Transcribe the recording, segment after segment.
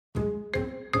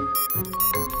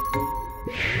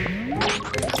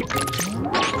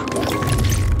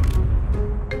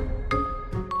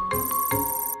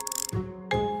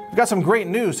Got some great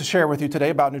news to share with you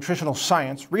today about nutritional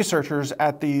science. Researchers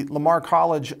at the Larner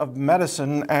College of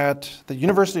Medicine at the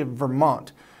University of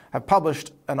Vermont have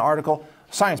published an article,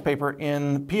 science paper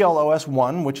in PLoS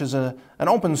ONE, which is an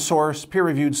open source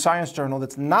peer-reviewed science journal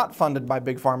that's not funded by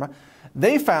Big Pharma.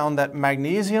 They found that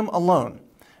magnesium alone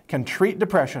can treat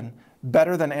depression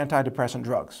better than antidepressant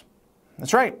drugs.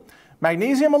 That's right,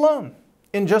 magnesium alone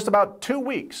in just about 2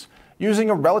 weeks,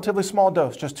 using a relatively small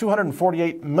dose, just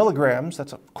 248 milligrams,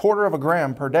 that's 1/4 of a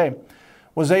gram per day,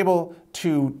 was able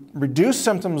to reduce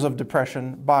symptoms of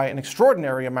depression by an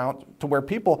extraordinary amount to where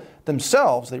people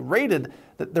themselves, they rated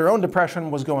that their own depression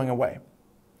was going away.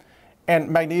 And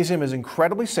magnesium is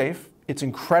incredibly safe, it's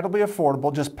incredibly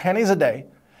affordable, just pennies a day,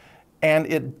 and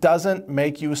it doesn't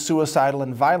make you suicidal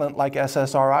and violent like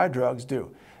SSRI drugs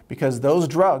do. Because those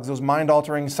drugs, those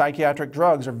mind-altering psychiatric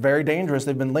drugs, are very dangerous.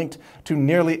 They've been linked to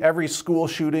nearly every school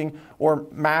shooting or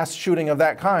mass shooting of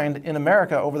that kind in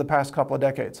America over the past couple of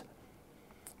decades.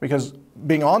 Because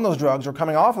being on those drugs or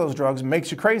coming off those drugs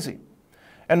makes you crazy.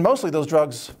 And mostly those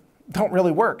drugs don't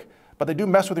really work, but they do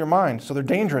mess with your mind, so they're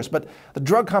dangerous. But the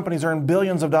drug companies earn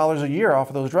billions of dollars a year off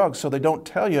of those drugs, so they don't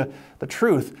tell you the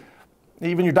truth.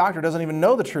 Even your doctor doesn't even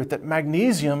know the truth, that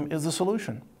magnesium is the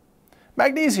solution.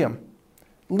 Magnesium.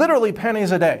 Literally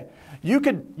pennies a day. You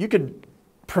could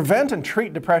prevent and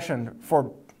treat depression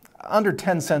for under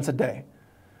 10 cents a day.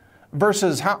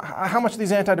 Versus how much do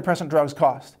these antidepressant drugs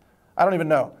cost? I don't even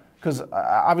know, because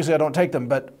obviously I don't take them,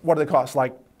 but what do they cost?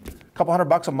 Like a couple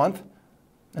 $100 a month?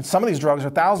 And some of these drugs are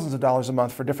thousands of dollars a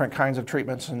month for different kinds of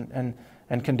treatments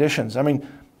and conditions. I mean,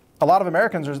 a lot of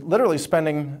Americans are literally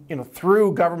spending,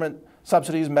 through government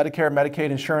subsidies, Medicare, Medicaid,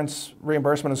 insurance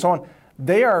reimbursement, and so on.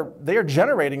 They are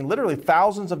generating literally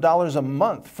thousands of dollars a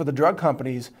month for the drug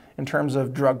companies in terms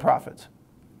of drug profits.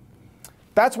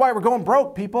 That's why we're going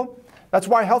broke, people. That's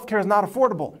why healthcare is not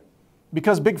affordable.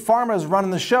 Because Big Pharma is running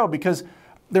the show, because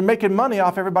they're making money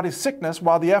off everybody's sickness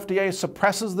while the FDA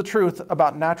suppresses the truth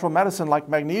about natural medicine like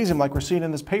magnesium, like we're seeing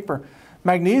in this paper.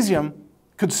 Magnesium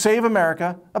could save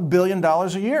America $1 billion a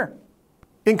year.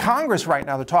 In Congress right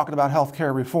now, they're talking about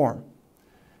healthcare reform.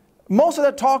 Most of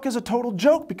that talk is a total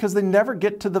joke because they never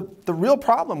get to the real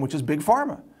problem, which is Big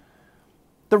Pharma.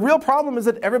 The real problem is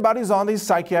that everybody's on these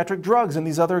psychiatric drugs and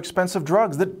these other expensive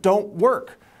drugs that don't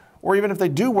work. Or even if they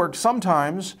do work,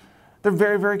 sometimes they're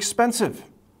very, very expensive.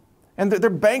 And they're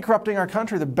bankrupting our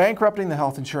country. They're bankrupting the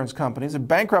health insurance companies. They're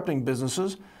bankrupting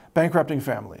businesses, bankrupting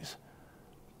families.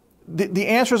 The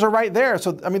answers are right there.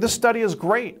 So, I mean, this study is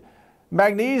great.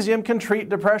 Magnesium can treat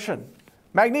depression.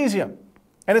 Magnesium.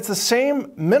 And it's the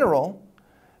same mineral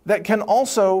that can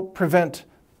also prevent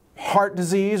heart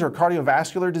disease or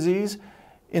cardiovascular disease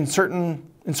in certain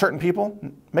people.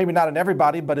 Maybe not in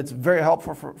everybody, but it's very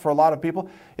helpful for a lot of people.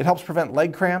 It helps prevent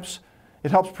leg cramps.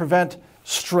 It helps prevent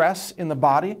stress in the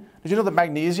body. Did you know that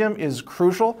magnesium is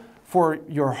crucial for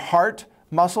your heart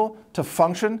muscle to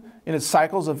function in its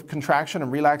cycles of contraction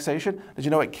and relaxation? Did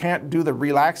you know it can't do the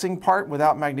relaxing part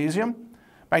without magnesium?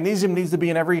 Magnesium needs to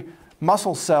be in every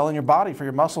muscle cell in your body for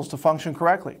your muscles to function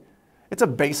correctly. It's a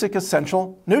basic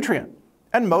essential nutrient,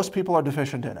 and most people are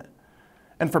deficient in it.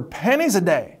 And for pennies a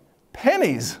day,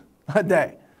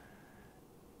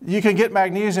 you can get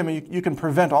magnesium and you can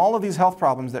prevent all of these health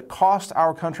problems that cost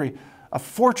our country a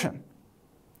fortune,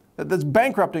 that's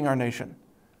bankrupting our nation.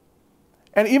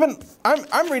 And even,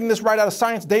 I'm reading this right out of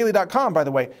ScienceDaily.com, by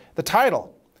the way, the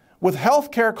title, "With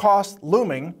Healthcare Costs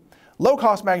Looming,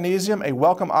 Low-Cost Magnesium, a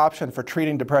Welcome Option for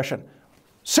Treating Depression."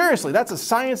 Seriously, that's a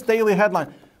Science Daily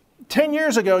headline. 10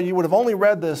 years ago, you would have only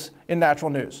read this in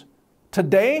natural news.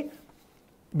 Today,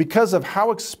 because of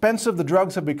how expensive the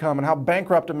drugs have become and how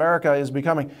bankrupt America is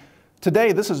becoming,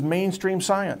 today this is mainstream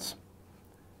science.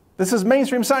 This is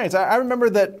mainstream science. I remember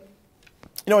that,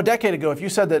 a decade ago, if you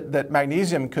said that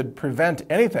magnesium could prevent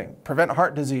anything, prevent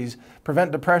heart disease,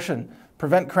 prevent depression,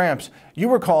 prevent cramps, you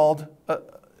were called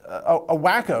a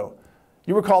wacko.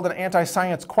 You were called an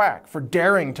anti-science quack for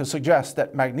daring to suggest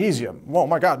that magnesium, oh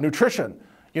my God, nutrition,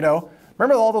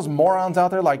 Remember all those morons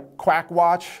out there like Quack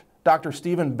Watch, Dr.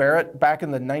 Stephen Barrett back in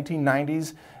the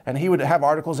 1990s? And he would have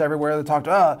articles everywhere that talked,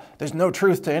 there's no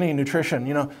truth to any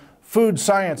nutrition, food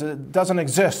science, it doesn't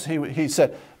exist, he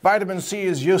said. Vitamin C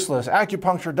is useless,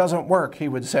 acupuncture doesn't work, he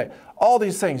would say. All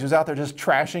these things, he was out there just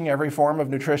trashing every form of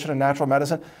nutrition and natural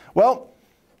medicine. Well,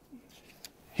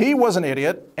 he was an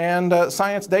idiot, and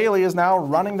Science Daily is now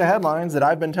running the headlines that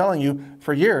I've been telling you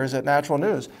for years at Natural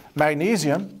News.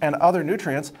 Magnesium and other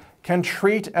nutrients can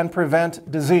treat and prevent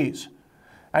disease.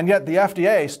 And yet the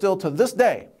FDA, still to this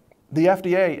day, the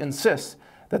FDA insists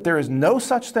that there is no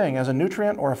such thing as a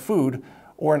nutrient or a food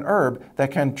or an herb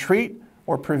that can treat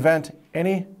or prevent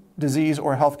any disease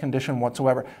or health condition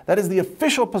whatsoever. That is the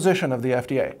official position of the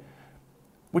FDA,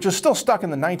 which is still stuck in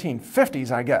the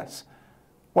 1950s, I guess.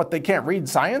 What, they can't read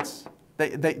science?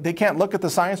 They can't look at the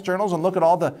science journals and look at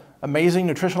all the amazing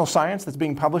nutritional science that's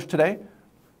being published today?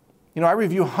 You know, I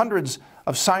review hundreds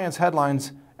of science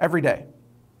headlines every day.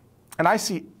 And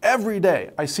every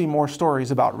day, I see more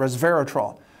stories about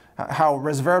resveratrol, how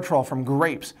resveratrol from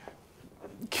grapes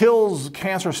kills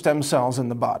cancer stem cells in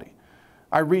the body.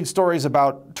 I read stories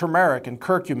about turmeric and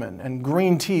curcumin and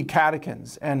green tea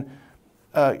catechins and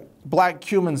black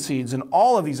cumin seeds and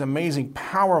all of these amazing,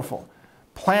 powerful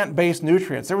plant-based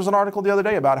nutrients. There was an article the other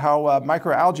day about how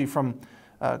microalgae from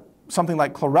something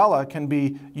like chlorella can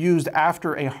be used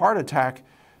after a heart attack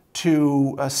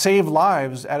to save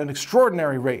lives at an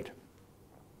extraordinary rate.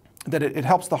 That it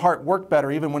helps the heart work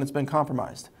better even when it's been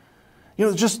compromised. You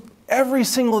know, just every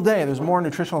single day there's more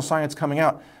nutritional science coming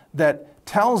out that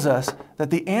tells us that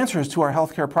the answers to our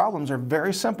healthcare problems are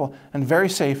very simple and very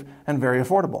safe and very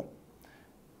affordable.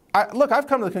 Look, I've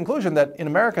come to the conclusion that in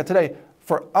America today,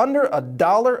 for under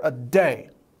 $1 a day,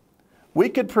 we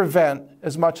could prevent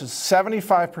as much as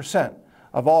 75%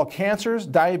 of all cancers,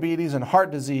 diabetes, and heart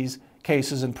disease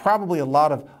cases, and probably a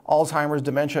lot of Alzheimer's,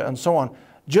 dementia, and so on,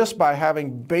 just by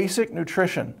having basic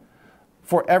nutrition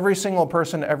for every single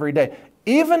person every day.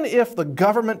 Even if the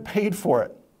government paid for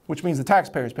it, which means the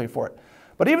taxpayers pay for it,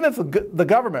 but even if the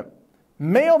government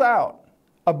mailed out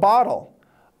a bottle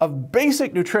of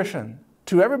basic nutrition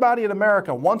to everybody in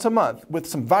America once a month with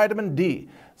some vitamin D,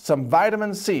 some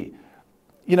vitamin C,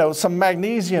 you know, some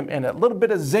magnesium in it, a little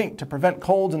bit of zinc to prevent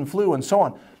colds and flu and so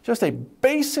on, just a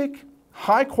basic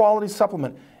high-quality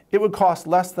supplement, it would cost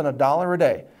less than $1 a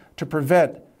day to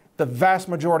prevent the vast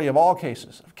majority of all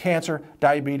cases of cancer,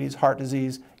 diabetes, heart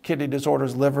disease, kidney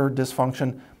disorders, liver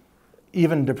dysfunction,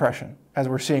 even depression, as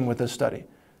we're seeing with this study.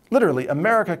 Literally,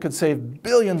 America could save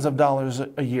billions of dollars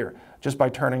a year just by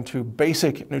turning to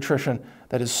basic nutrition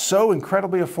that is so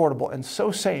incredibly affordable and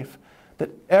so safe that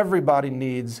everybody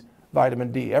needs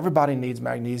vitamin D, everybody needs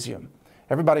magnesium,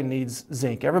 everybody needs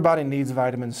zinc, everybody needs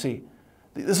vitamin C.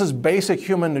 This is basic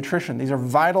human nutrition. These are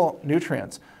vital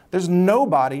nutrients. There's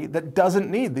nobody that doesn't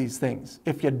need these things.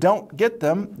 If you don't get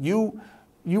them, you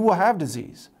will have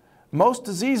disease. Most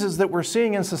diseases that we're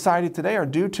seeing in society today are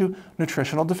due to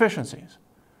nutritional deficiencies.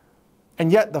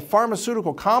 And yet the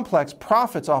pharmaceutical complex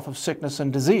profits off of sickness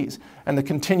and disease and the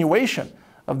continuation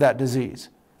of that disease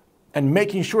and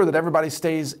making sure that everybody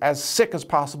stays as sick as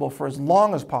possible for as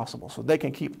long as possible so they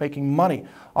can keep making money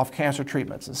off cancer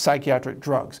treatments and psychiatric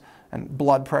drugs and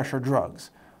blood pressure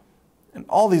drugs and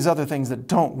all these other things that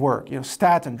don't work. You know,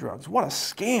 statin drugs. What a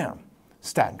scam.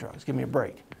 Statin drugs. Give me a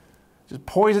break. Just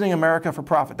poisoning America for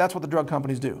profit. That's what the drug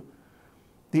companies do.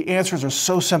 The answers are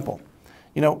so simple.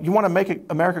 You know, you want to make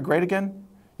America great again?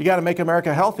 You got to make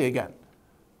America healthy again.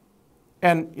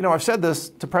 And, you know, I've said this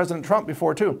to President Trump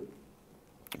before, too.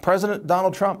 President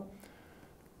Donald Trump,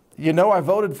 you know I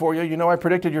voted for you. You know I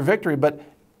predicted your victory. But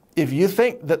if you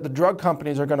think that the drug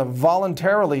companies are going to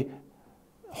voluntarily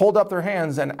hold up their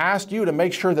hands and ask you to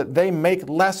make sure that they make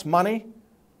less money,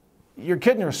 you're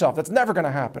kidding yourself. That's never going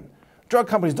to happen. Drug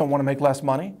companies don't want to make less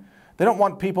money. They don't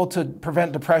want people to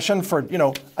prevent depression for, you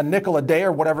know, a nickel a day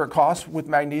or whatever it costs with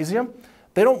magnesium.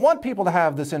 They don't want people to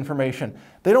have this information.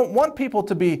 They don't want people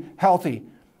to be healthy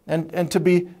and to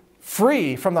be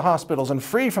free from the hospitals and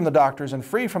free from the doctors and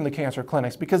free from the cancer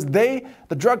clinics because the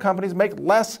drug companies, make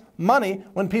less money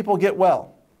when people get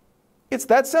well. It's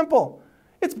that simple.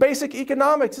 It's basic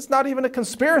economics. It's not even a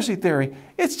conspiracy theory.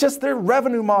 It's just their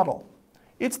revenue model.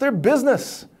 It's their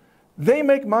business. They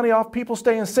make money off people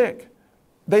staying sick.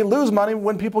 They lose money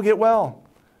when people get well.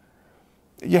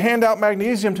 You hand out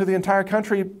magnesium to the entire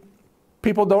country,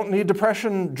 people don't need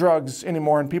depression drugs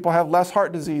anymore, and people have less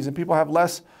heart disease, and people have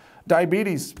less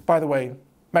diabetes, by the way.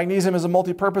 Magnesium is a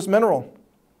multi-purpose mineral.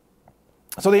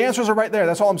 So the answers are right there.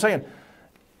 That's all I'm saying.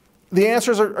 The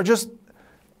answers are just,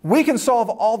 we can solve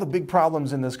all the big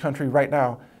problems in this country right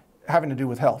now having to do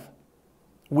with health.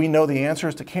 We know the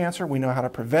answers to cancer. We know how to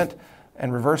prevent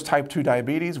and reverse type 2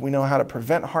 diabetes. We know how to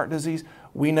prevent heart disease.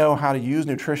 We know how to use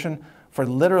nutrition for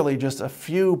literally just a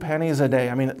few pennies a day.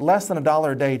 I mean, less than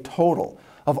 $1 a day total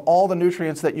of all the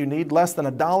nutrients that you need, less than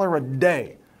 $1 a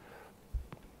day.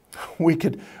 We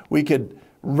could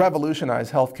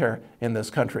revolutionize healthcare in this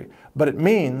country. But it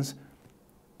means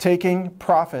taking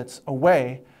profits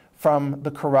away from the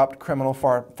corrupt criminal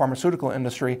pharmaceutical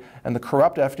industry and the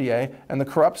corrupt FDA and the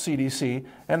corrupt CDC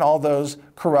and all those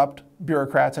corrupt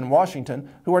bureaucrats in Washington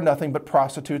who are nothing but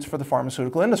prostitutes for the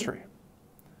pharmaceutical industry.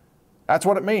 That's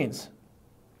what it means.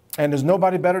 And there's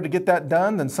nobody better to get that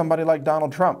done than somebody like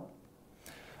Donald Trump.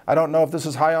 I don't know if this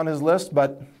is high on his list,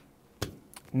 but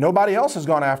Nobody else has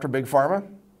gone after Big Pharma.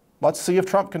 Let's see if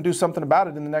Trump can do something about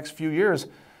it in the next few years.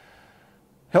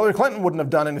 Hillary Clinton wouldn't have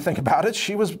done anything about it.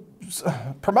 She was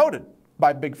promoted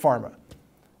by Big Pharma.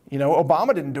 You know,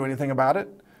 Obama didn't do anything about it.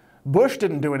 Bush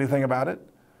didn't do anything about it.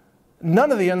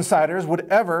 None of the insiders would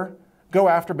ever go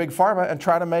after Big Pharma and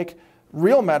try to make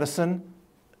real medicine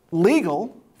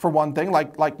legal, for one thing,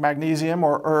 like magnesium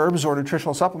or herbs or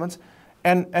nutritional supplements,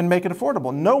 and make it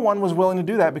affordable. No one was willing to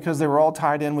do that because they were all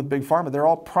tied in with Big Pharma. They're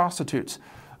all prostitutes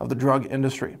of the drug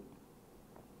industry.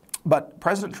 But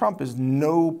President Trump is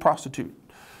no prostitute.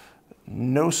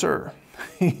 No, sir.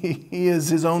 He is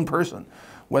his own person.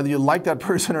 Whether you like that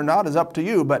person or not is up to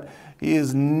you, but he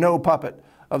is no puppet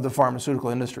of the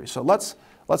pharmaceutical industry. So let's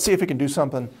see if we can do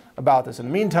something about this. In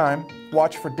the meantime,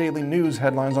 watch for daily news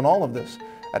headlines on all of this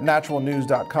at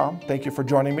naturalnews.com. Thank you for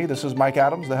joining me. This is Mike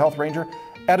Adams, the Health Ranger,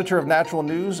 editor of Natural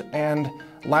News and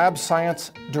Lab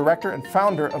Science Director and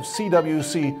founder of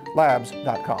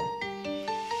CWCLabs.com.